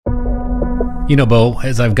Bo,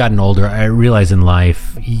 as I've gotten older, I realize in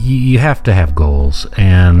life you have to have goals.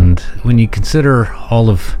 And when you consider all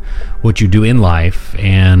of what you do in life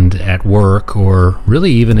and at work, or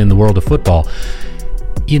really even in the world of football,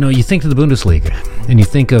 you think of the Bundesliga and you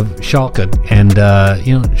think of Schalke. And,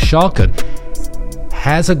 Schalke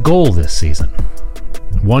has a goal this season.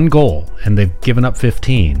 One goal, and they've given up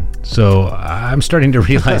 15. So I'm starting to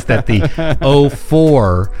realize that the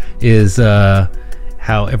 0-4 is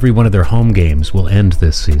how every one of their home games will end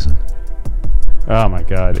this season. Oh my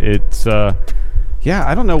God. It's I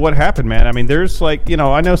don't know what happened, man. I mean, there's I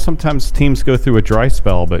know sometimes teams go through a dry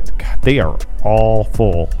spell, but God, they are all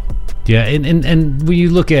full. Yeah, and when you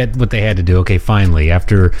look at what they had to do, okay, finally,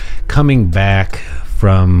 after coming back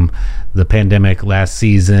from the pandemic last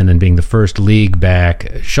season and being the first league back,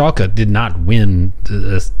 Schalke did not win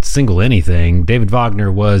a single anything. David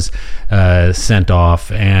Wagner was sent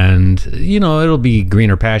off, and it'll be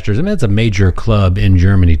greener pastures. I mean, it's a major club in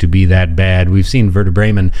Germany to be that bad. We've seen Werder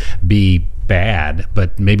Bremen be bad,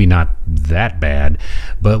 but maybe not that bad.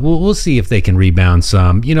 But we'll see if they can rebound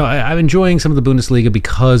some. I'm enjoying some of the Bundesliga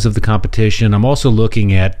because of the competition. I'm also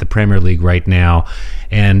looking at the Premier League right now,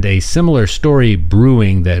 and a similar story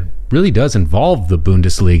brewing that really does involve the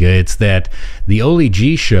Bundesliga. It's that the Oli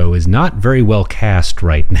G show is not very well cast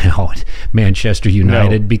right now at Manchester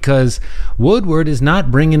United, because Woodward is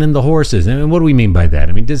not bringing in the horses. And what do we mean by that?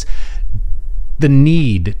 I mean, does the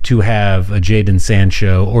need to have a Jadon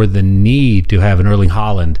Sancho or the need to have an Erling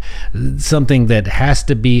Haaland something that has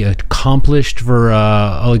to be accomplished for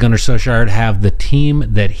Ole Gunnar Solskjaer to have the team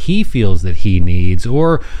that he feels that he needs?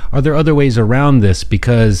 Or are there other ways around this,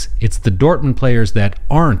 because it's the Dortmund players that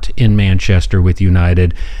aren't in Manchester with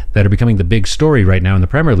United that are becoming the big story right now in the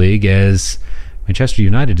Premier League, as Manchester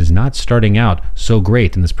United is not starting out so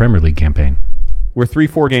great in this Premier League campaign? We're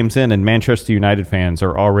 3-4 games in, and Manchester United fans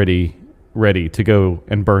are already ready to go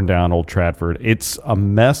and burn down Old Trafford. It's a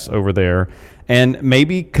mess over there. And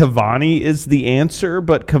maybe Cavani is the answer,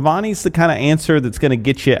 but Cavani's the kind of answer that's going to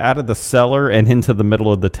get you out of the cellar and into the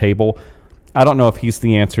middle of the table. I don't know if he's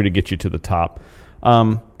the answer to get you to the top.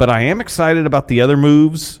 But I am excited about the other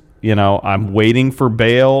moves. I'm waiting for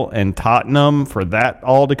Bale and Tottenham for that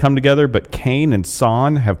all to come together. But Kane and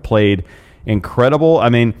Son have played incredible. I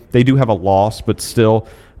mean, they do have a loss, but still,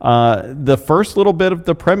 the first little bit of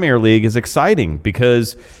the Premier League is exciting,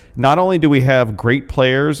 because not only do we have great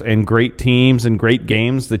players and great teams and great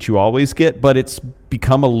games that you always get, but it's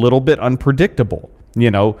become a little bit unpredictable.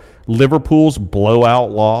 Liverpool's blowout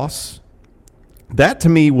loss, that to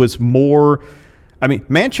me was more... I mean,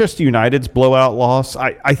 Manchester United's blowout loss,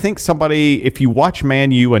 I think if you watch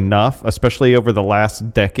Man U enough, especially over the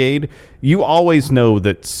last decade, you always know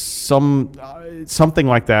that something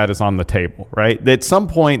like that is on the table, right? At some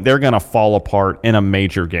point, they're going to fall apart in a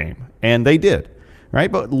major game. And they did,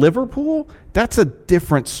 right? But Liverpool, that's a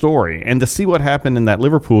different story. And to see what happened in that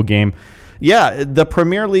Liverpool game, the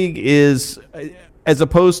Premier League is... as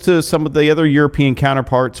opposed to some of the other European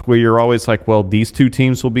counterparts where you're always like, well, these two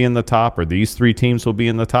teams will be in the top, or these three teams will be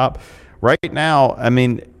in the top. Right now, I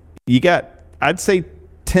mean, you got, I'd say,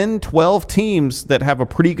 10, 12 teams that have a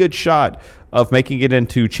pretty good shot of making it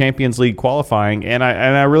into Champions League qualifying. And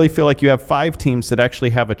I really feel like you have 5 teams that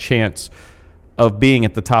actually have a chance of being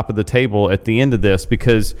at the top of the table at the end of this,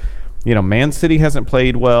 because, Man City hasn't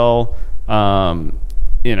played well.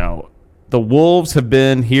 The Wolves have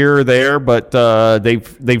been here or there, but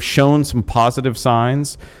they've shown some positive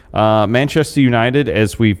signs. Manchester United,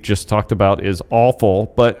 as we've just talked about, is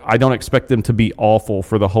awful, but I don't expect them to be awful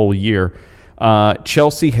for the whole year.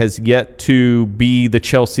 Chelsea has yet to be the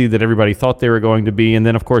Chelsea that everybody thought they were going to be. And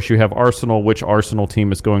then, of course, you have Arsenal. Which Arsenal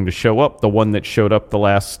team is going to show up? The one that showed up the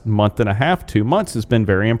last month and a half, 2 months, has been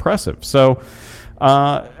very impressive. So...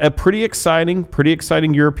 a pretty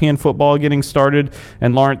exciting European football getting started.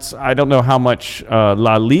 And Lawrence, I don't know how much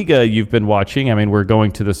La Liga you've been watching. I mean, we're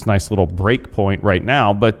going to this nice little break point right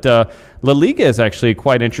now, but La Liga is actually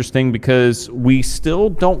quite interesting, because we still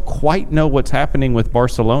don't quite know what's happening with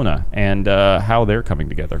Barcelona and how they're coming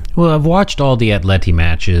together. Well, I've watched all the Atleti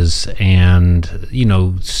matches, and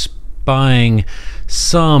spying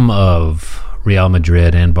some of Real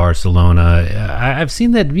Madrid and Barcelona, I've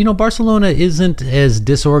seen that Barcelona isn't as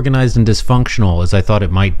disorganized and dysfunctional as I thought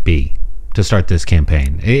it might be to start this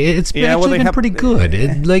campaign. It's actually been pretty good.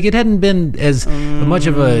 It hadn't been as much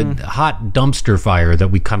of a hot dumpster fire that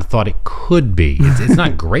we kind of thought it could be. It's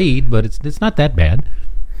not great, but it's not that bad.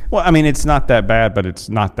 Well, I mean, it's not that bad, but it's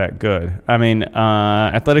not that good. I mean,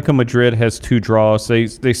 Atletico Madrid has 2 draws. They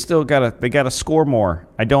still gotta score more.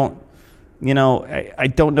 I don't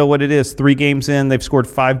know what it is. 3 games in, they've scored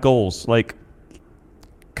 5 goals. Like,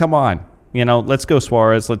 come on. Let's go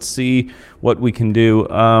Suarez. Let's see what we can do.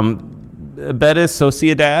 Betis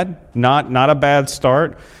Sociedad, not a bad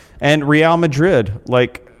start. And Real Madrid, they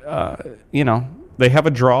have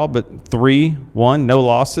a draw, but 3-1, no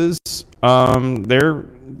losses.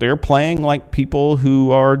 They're playing like people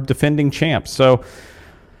who are defending champs. So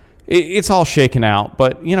it's all shaken out.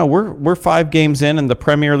 But we're 5 games in the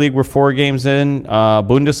Premier League. We're 4 games in.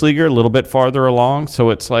 Bundesliga a little bit farther along.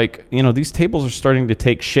 So it's like these tables are starting to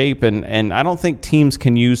take shape, and I don't think teams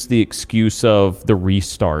can use the excuse of the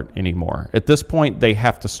restart anymore. At this point, they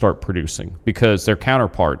have to start producing because their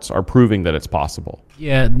counterparts are proving that it's possible.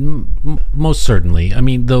 Yeah, most certainly. I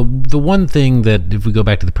mean, the one thing that, if we go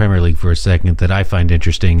back to the Premier League for a second, that I find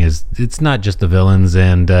interesting is it's not just the villains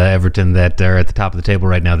and Everton that are at the top of the table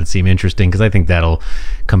right now that seem interesting, because I think that'll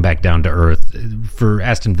come back down to earth. For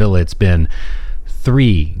Aston Villa, it's been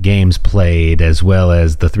 3 games played, as well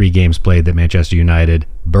as the 3 games played that Manchester United,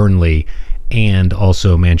 Burnley, and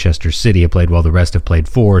also Manchester City have played, while the rest have played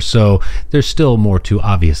 4. So there's still more to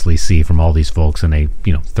obviously see from all these folks in a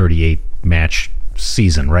 38 match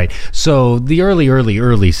season, right? So the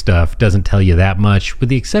early stuff doesn't tell you that much, with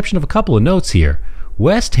the exception of a couple of notes here.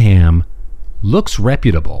 West Ham looks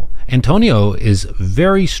reputable. Antonio is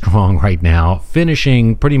very strong right now,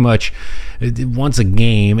 finishing pretty much once a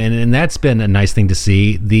game, and that's been a nice thing to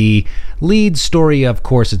see. The Leeds story, of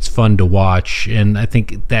course, it's fun to watch, and I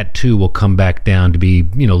think that too will come back down to be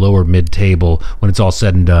lower mid-table when it's all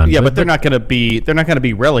said and done. Yeah, but they're not going to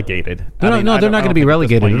be relegated. They're not going to be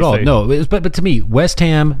relegated at all. No, but to me, West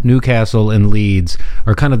Ham, Newcastle, and Leeds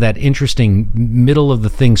are kind of that interesting middle of the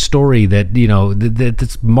thing story that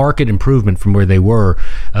that's market improvement from where they were.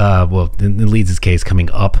 Well, in Leeds' case, coming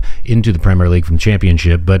up into the Premier League from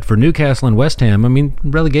Championship. But for Newcastle and West Ham, I mean,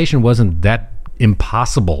 relegation wasn't that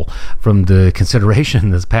impossible from the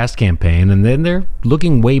consideration this past campaign, and then they're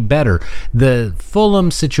looking way better. The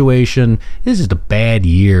Fulham situation is just a bad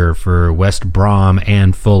year for West Brom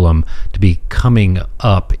and Fulham to be coming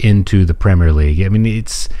up into the Premier League. I mean,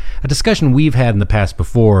 it's a discussion we've had in the past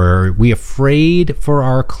before. Are we afraid for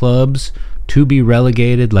our clubs to be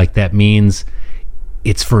relegated? Like, that means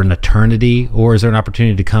it's for an eternity, or is there an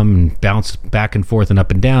opportunity to come and bounce back and forth and up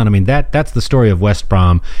and down? I mean, that's the story of West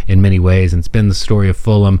Brom in many ways, and it's been the story of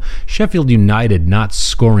Fulham. Sheffield United not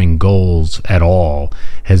scoring goals at all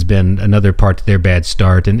has been another part to their bad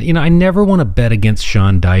start. And I never want to bet against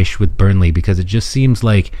Sean Dyche with Burnley, because it just seems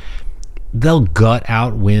like they'll gut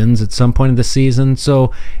out wins at some point in the season.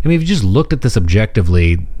 So, I mean, if you just looked at this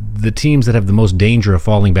objectively, the teams that have the most danger of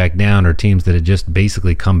falling back down are teams that had just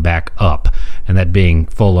basically come back up, and that being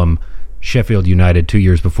Fulham, Sheffield United 2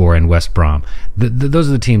 years before, and West Brom. Those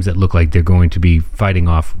are the teams that look like they're going to be fighting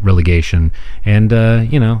off relegation. And,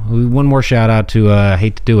 one more shout out to, I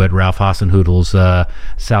hate to do it, Ralph Hasenhutl's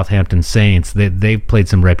Southampton Saints. They've played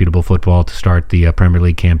some reputable football to start the Premier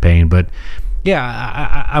League campaign, but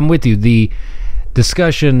yeah, I'm with you. The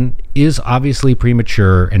discussion is obviously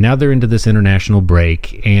premature, and now they're into this international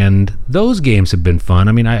break, and those games have been fun.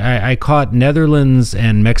 I mean, I caught Netherlands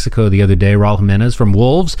and Mexico the other day. Raul Jimenez from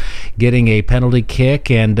Wolves getting a penalty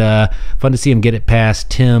kick, and fun to see him get it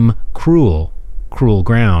past Tim Krul. Cruel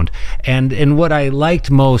ground. And what I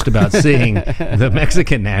liked most about seeing the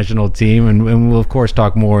Mexican national team, and we'll of course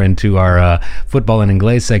talk more into our football and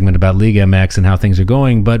Inglés segment about Liga MX and how things are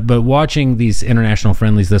going, but watching these international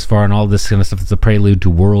friendlies this far and all this kind of stuff, it's a prelude to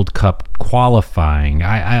World Cup qualifying.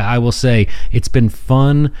 I will say it's been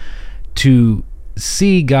fun to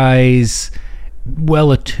see guys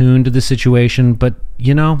well attuned to the situation, but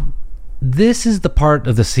this is the part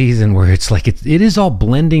of the season where it's like it is all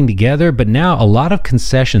blending together, but now a lot of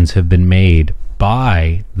concessions have been made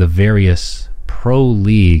by the various pro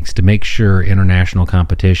leagues to make sure international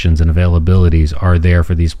competitions and availabilities are there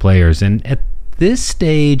for these players. And at this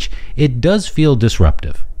stage, it does feel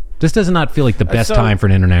disruptive. This does not feel like the best time for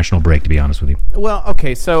an international break, to be honest with you. Well,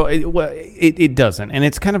 okay, so it doesn't, and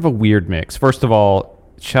it's kind of a weird mix. First of all,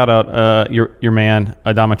 shout out your man,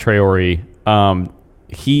 Adama Traore.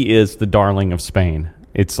 He is the darling of Spain.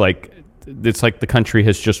 It's like the country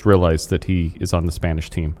has just realized that he is on the Spanish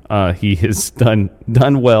team. He has done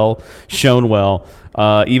well, shown well.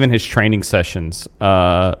 Even his training sessions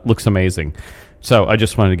looks amazing. So I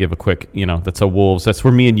just wanted to give a quick, that's a Wolves. That's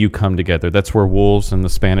where me and you come together. That's where Wolves and the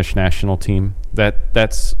Spanish national team,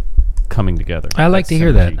 that's coming together. I like to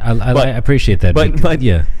hear that. I appreciate that. But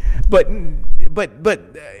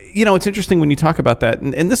it's interesting when you talk about that,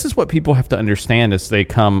 and this is what people have to understand as they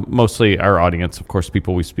come. Mostly our audience, of course,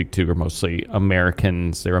 people we speak to are mostly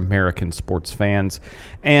Americans. They're American sports fans,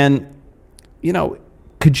 and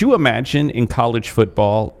could you imagine in college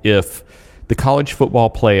football if the college football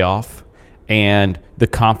playoff and the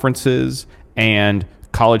conferences and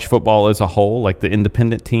college football as a whole, like the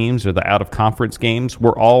independent teams or the out-of-conference games,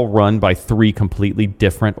 were all run by three completely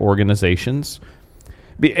different organizations.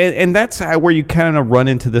 And that's where you kind of run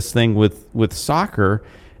into this thing with soccer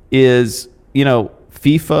is,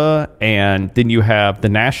 FIFA, and then you have the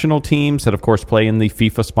national teams that, of course, play in the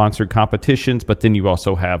FIFA-sponsored competitions, but then you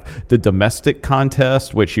also have the domestic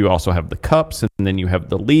contest, which you also have the cups, and then you have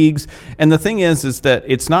the leagues. And the thing is that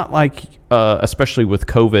it's not like, especially with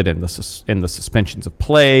COVID and the suspensions of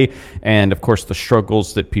play, and, of course, the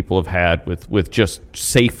struggles that people have had with just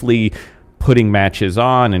safely putting matches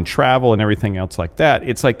on and travel and everything else like that.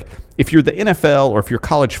 It's like if you're the NFL or if you're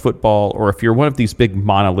college football or if you're one of these big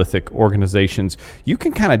monolithic organizations, you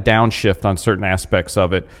can kind of downshift on certain aspects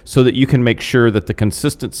of it so that you can make sure that the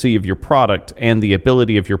consistency of your product and the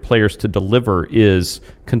ability of your players to deliver is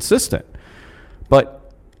consistent. But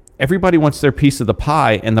everybody wants their piece of the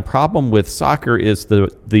pie, and the problem with soccer is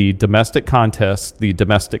the domestic contests, the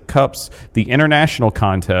domestic cups, the international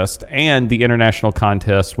contest, and the international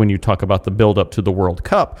contest when you talk about the build-up to the World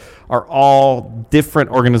Cup are all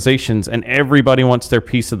different organizations, and everybody wants their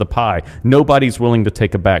piece of the pie. Nobody's willing to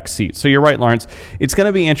take a back seat. So you're right, Lawrence. It's going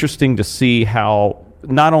to be interesting to see how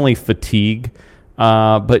not only fatigue,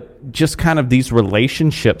 but just kind of these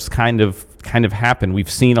relationships kind of happen.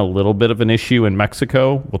 We've seen a little bit of an issue in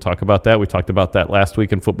Mexico. We'll talk about that. We talked about that last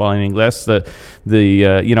week in Football in English. The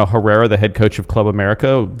Herrera, the head coach of Club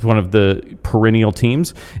America, one of the perennial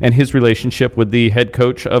teams, and his relationship with the head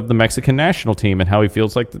coach of the Mexican national team, and how he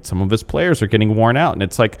feels like that some of his players are getting worn out. And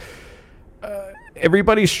it's like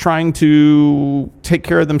everybody's trying to take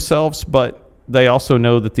care of themselves, but they also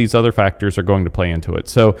know that these other factors are going to play into it.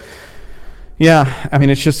 So, yeah, I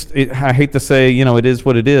mean, it's just, I hate to say, it is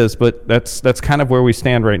what it is, but that's kind of where we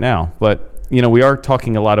stand right now. But, we are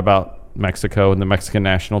talking a lot about Mexico and the Mexican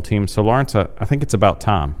national team. So, Lawrence, I think it's about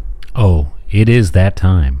time. Oh, it is that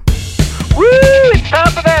time. Woo! It's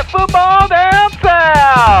time for that football down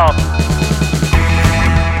south!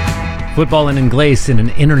 Football in Inglés in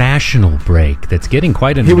an international break that's getting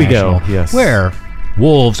quite international. Here we go, yes. Where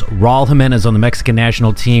Wolves, Raul Jimenez on the Mexican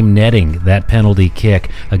national team netting that penalty kick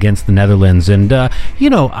against the Netherlands. And,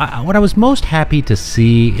 what I was most happy to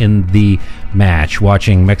see in the match,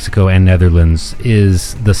 watching Mexico and Netherlands,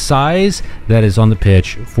 is the size that is on the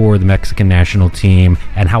pitch for the Mexican national team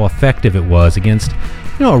and how effective it was against,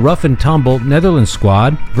 a rough and tumble Netherlands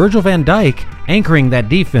squad. Virgil van Dijk anchoring that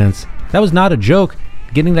defense. That was not a joke,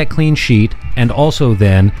 getting that clean sheet and also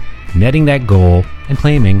then netting that goal and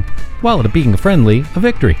claiming, well, it being a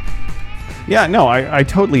victory. Yeah, no, I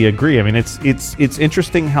totally agree. I mean, it's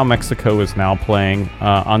interesting how Mexico is now playing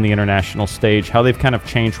on the international stage, how they've kind of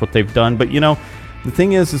changed what they've done. But, the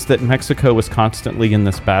thing is that Mexico is constantly in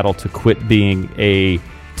this battle to quit being a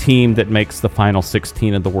team that makes the final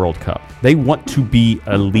 16 of the World Cup. They want to be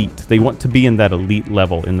elite. They want to be in that elite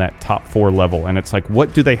level, in that top 4 level. And it's like,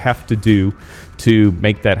 what do they have to do to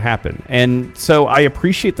make that happen? And so I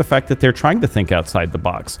appreciate the fact that they're trying to think outside the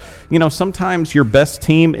box. Sometimes your best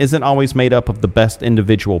team isn't always made up of the best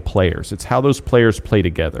individual players. It's how those players play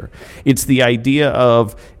together. It's the idea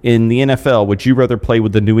of, in the NFL, would you rather play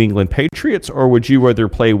with the New England Patriots or would you rather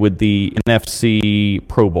play with the NFC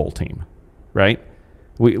Pro Bowl team, right?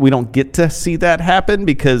 We don't get to see that happen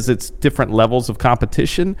because it's different levels of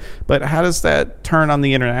competition, but how does that turn on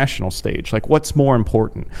the international stage? Like, what's more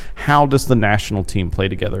important? How does the national team play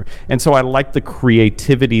together? And so I like the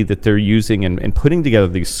creativity that they're using in putting together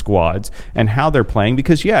these squads and how they're playing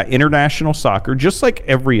because, international soccer, just like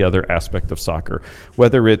every other aspect of soccer,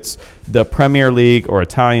 whether it's the Premier League or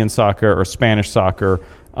Italian soccer or Spanish soccer,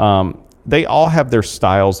 they all have their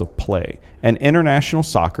styles of play. And international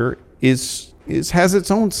soccer has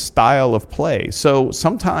its own style of play. So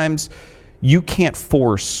sometimes you can't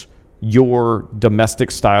force your domestic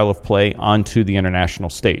style of play onto the international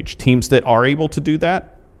stage. Teams that are able to do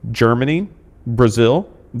that, Germany, Brazil,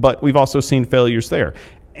 but we've also seen failures there.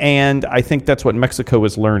 And I think that's what Mexico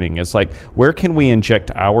is learning, is like, where can we inject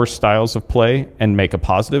our styles of play and make a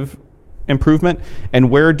positive improvement, and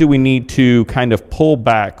where do we need to kind of pull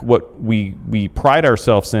back what we pride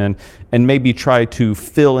ourselves in and maybe try to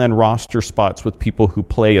fill in roster spots with people who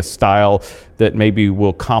play a style that maybe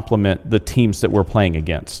will complement the teams that we're playing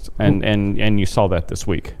against. And you saw that this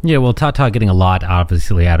week. Yeah, well, Tata getting a lot,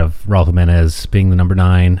 obviously, out of Raul Jimenez being the number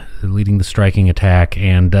 9, leading the striking attack,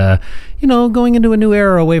 and, going into a new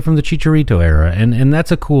era away from the Chicharito era. And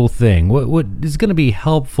that's a cool thing. What is going to be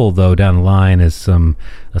helpful, though, down the line is some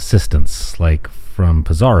assistance, like from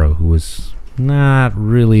Pizarro, who was not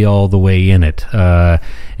really all the way in it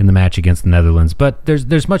in the match against the Netherlands. But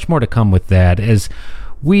there's much more to come with that, as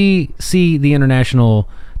we see the international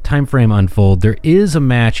time frame unfold, there is a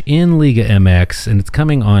match in Liga MX, and it's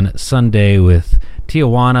coming on Sunday with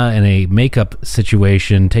Tijuana in a makeup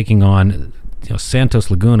situation taking on Santos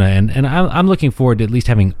Laguna, and I'm looking forward to at least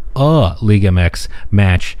having a Liga MX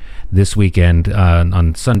match this weekend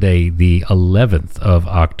on Sunday the 11th of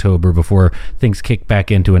October before things kick back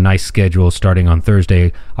into a nice schedule starting on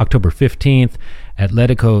Thursday, October 15th,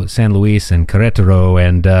 Atletico San Luis and Querétaro,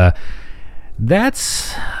 and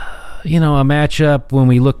that's a matchup when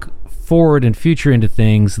we look forward and future into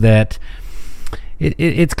things that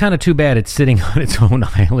it's kind of too bad it's sitting on its own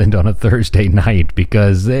island on a Thursday night,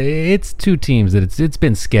 because it's two teams that it's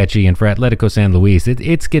been sketchy, and for Atletico San Luis,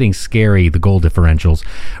 it's getting scary, the goal differentials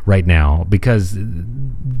right now, because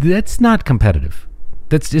that's not competitive.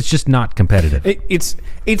 It's just not competitive.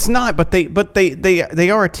 It's not, but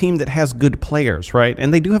they are a team that has good players, right?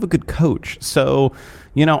 And they do have a good coach. So,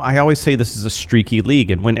 I always say this is a streaky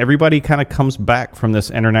league, and when everybody kind of comes back from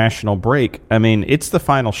this international break, I mean, it's the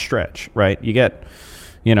final stretch, right? You get,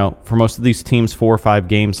 for most of these teams, 4 or 5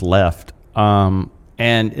 games left, and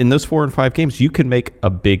in those 4 and 5 games, you can make a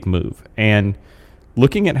big move. And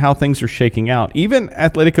looking at how things are shaking out, even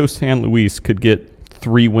Atletico San Luis could get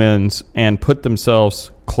 3 wins and put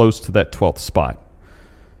themselves close to that 12th spot.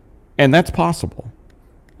 And that's possible.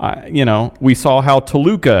 We saw how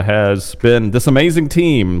Toluca has been this amazing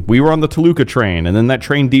team. We were on the Toluca train, and then that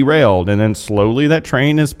train derailed, and then slowly that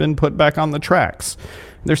train has been put back on the tracks.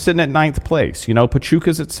 They're sitting at 9th place.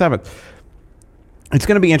 Pachuca's at 7th. It's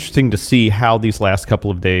going to be interesting to see how these last couple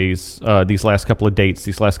of days, these last couple of dates,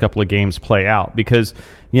 these last couple of games play out, because,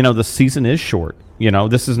 the season is short.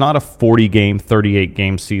 This is not a 40-game,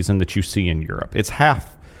 38-game season that you see in Europe. It's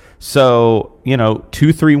half. So,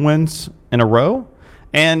 2-3 wins in a row.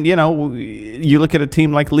 And, you look at a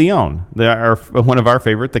team like Lyon. They are one of our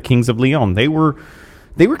favorite, the Kings of Lyon. They were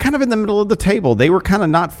kind of in the middle of the table. They were kind of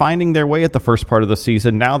not finding their way at the first part of the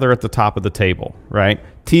season. Now they're at the top of the table, right?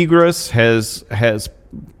 Tigres has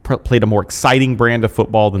played a more exciting brand of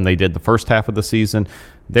football than they did the first half of the season.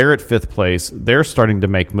 They're at 5th place. They're starting to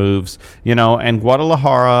make moves, and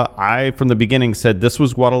Guadalajara, I, from the beginning, said this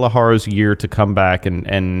was Guadalajara's year to come back, and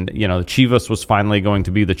Chivas was finally going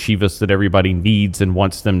to be the Chivas that everybody needs and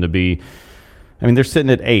wants them to be. I mean, they're sitting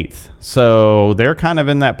at 8th, so they're kind of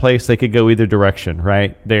in that place. They could go either direction,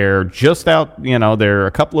 right? They're just out, they're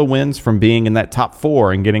a couple of wins from being in that top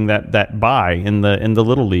 4 and getting that bye in the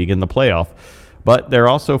Little League, in the playoff. But they're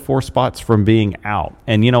also 4 spots from being out.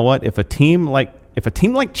 And you know what? If a team like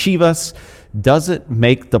Chivas doesn't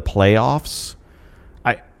make the playoffs,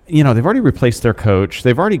 they've already replaced their coach.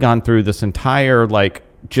 They've already gone through this entire,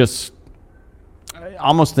 just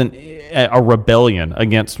almost a rebellion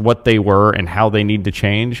against what they were and how they need to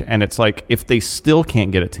change. And it's like, if they still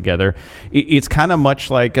can't get it together, it's kind of much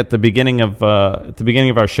like at the beginning of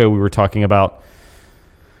our show, we were talking about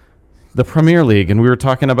the Premier League, and we were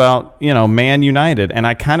talking about, Man United, and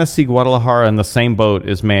I kind of see Guadalajara in the same boat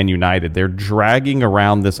as Man United. They're dragging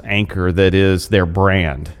around this anchor that is their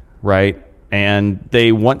brand, right? And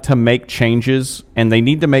they want to make changes, and they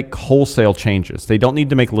need to make wholesale changes. They don't need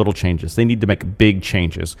to make little changes. They need to make big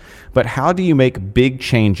changes. But how do you make big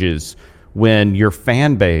changes when your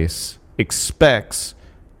fan base expects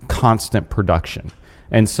constant production?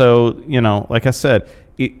 And so, like I said,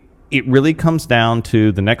 it really comes down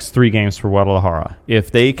to the next 3 games for Guadalajara.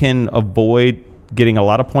 If they can avoid getting a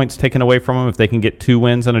lot of points taken away from them, if they can get 2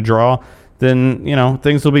 wins and a draw, then,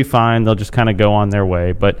 things will be fine. They'll just kind of go on their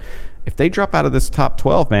way. But if they drop out of this top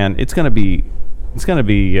 12, man, it's going to be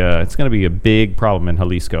a big problem in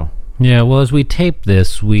Jalisco. Yeah, well, as we tape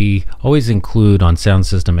this, we always include on Sound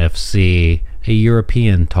System FC a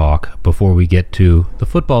European talk before we get to the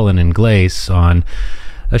football in Inglés on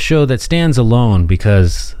a show that stands alone,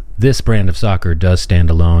 because this brand of soccer does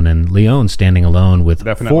stand alone, and Lyon standing alone with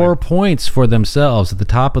Definitely. 4 points for themselves at the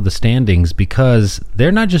top of the standings, because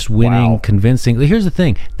they're not just winning convincingly. Here's the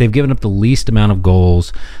thing. They've given up the least amount of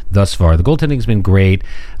goals thus far. The goaltending's been great.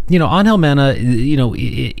 Angel Mena,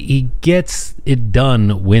 he gets it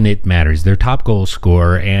done when it matters. Their top goal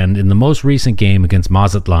scorer, and in the most recent game against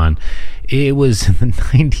Mazatlan, it was in the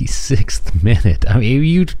 96th minute. I mean,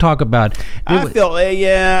 you talk about... I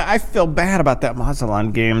feel bad about that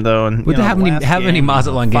Mazatlan game, though. And how many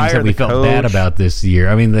Mazatlan games have we felt bad about this year?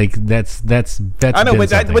 I mean, that's I know,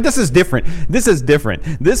 but this is different.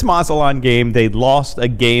 This Mazatlan game, they lost a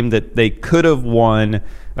game that they could have won,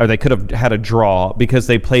 or they could have had a draw, because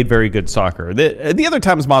they played very good soccer. The other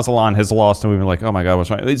times Mazatlan has lost, and we've been like, oh my God, what's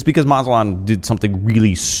wrong? It's because Mazatlan did something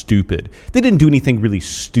really stupid. They didn't do anything really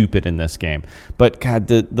stupid in this game. But God,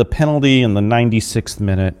 the penalty in the 96th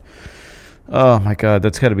minute, Oh my God,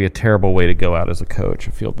 that's got to be a terrible way to go out as a coach.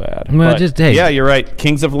 I feel bad. Well, yeah, you're right.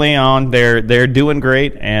 Kings of Leon, they're doing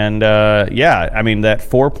great, and I mean that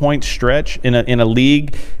 4-point stretch in a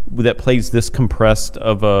league that plays this compressed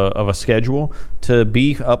of a schedule, to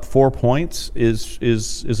be up 4 points is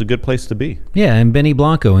a good place to be. Yeah, and Benny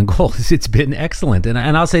Blanco in goals. It's been excellent, and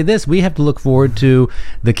I'll say this: we have to look forward to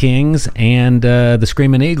the Kings and the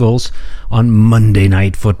Screaming Eagles on Monday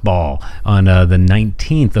Night Football on the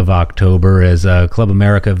 19th of October as Club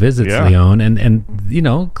America visits Leon, and you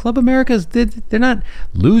know, Club America's they're not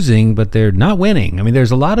losing, but they're not winning. I mean,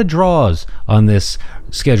 there's a lot of draws on this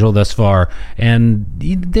schedule thus far, and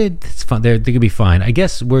it's fun. They could be fine. I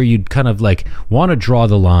guess where you'd kind of like want to draw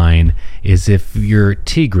the line is if you're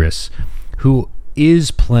Tigres, who is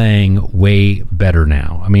playing way better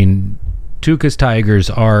now. I mean, Tuca's Tigers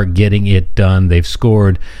are getting it done. They've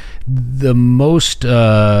scored the most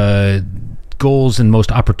goals in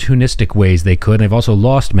most opportunistic ways they could. And they've also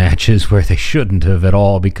lost matches where they shouldn't have at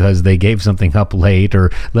all because they gave something up late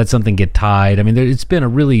or let something get tied. I mean, it's been a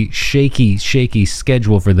really shaky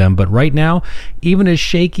schedule for them. But right now, even as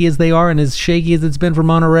shaky as they are and as shaky as it's been for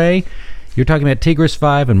Monterrey, you're talking about Tigres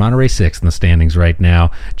 5 and Monterrey 6 in the standings right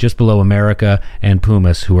now, just below America and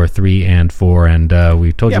Pumas, who are 3 and 4. And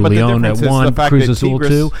we told you Leon at 1, Cruz Azul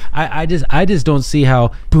 2. I just don't see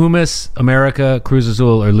how Pumas, America, Cruz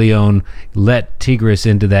Azul, or Leon let Tigres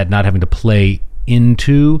into that, not having to play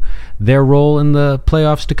into their role in the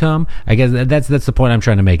playoffs to come. I guess that's the point I'm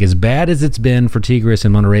trying to make. As bad as it's been for Tigres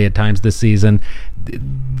and Monterrey at times this season,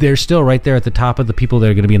 they're still right there at the top of the people that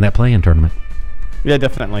are going to be in that play-in tournament. Yeah,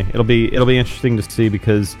 definitely. It'll be interesting to see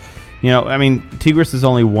because, you know, I mean, Tigres is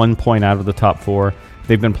only 1 point out of the top 4.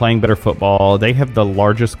 They've been playing better football. They have the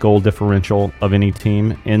largest goal differential of any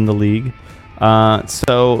team in the league.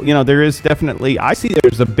 So, you know, there is definitely, I see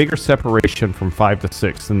there's a bigger separation from 5 to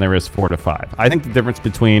 6 than there is 4 to 5. I think the difference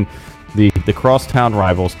between the crosstown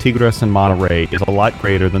rivals, Tigres and Monterrey, is a lot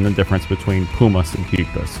greater than the difference between Pumas and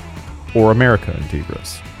Tigres, or America and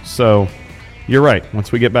Tigres. So, you're right.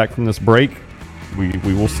 Once we get back from this break, we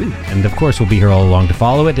will see. And of course, we'll be here all along to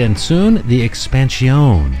follow it. And soon, the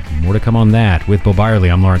Expansion. More to come on that with Bo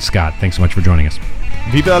Byerly. I'm Lawrence Scott. Thanks so much for joining us.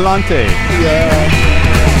 Viva Adelante! Yeah.